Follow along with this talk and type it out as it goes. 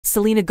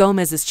Selena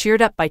Gomez is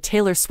cheered up by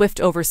Taylor Swift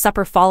over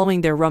supper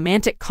following their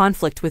romantic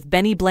conflict with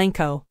Benny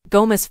Blanco.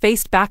 Gomez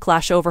faced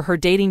backlash over her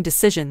dating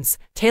decisions.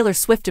 Taylor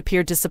Swift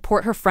appeared to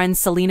support her friend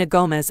Selena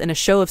Gomez in a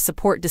show of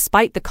support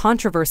despite the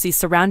controversy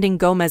surrounding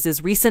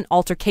Gomez's recent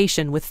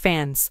altercation with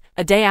fans.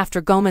 A day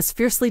after Gomez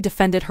fiercely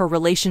defended her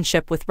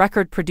relationship with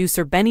record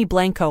producer Benny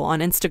Blanco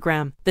on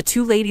Instagram, the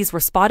two ladies were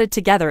spotted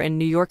together in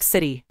New York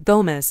City.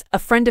 Gomez, a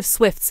friend of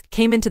Swift's,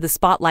 came into the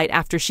spotlight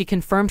after she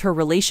confirmed her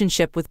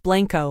relationship with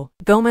Blanco.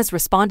 Gomez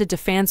responded to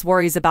fans'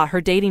 worries about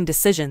her dating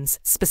decisions,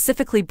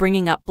 specifically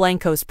bringing up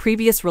Blanco's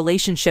previous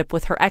relationship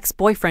with her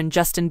ex-boyfriend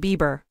Justin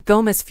Bieber.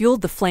 Gomez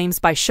fueled the flames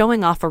by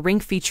showing off a ring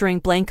featuring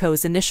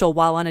Blanco's initial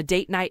while on a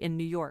date night in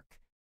New York.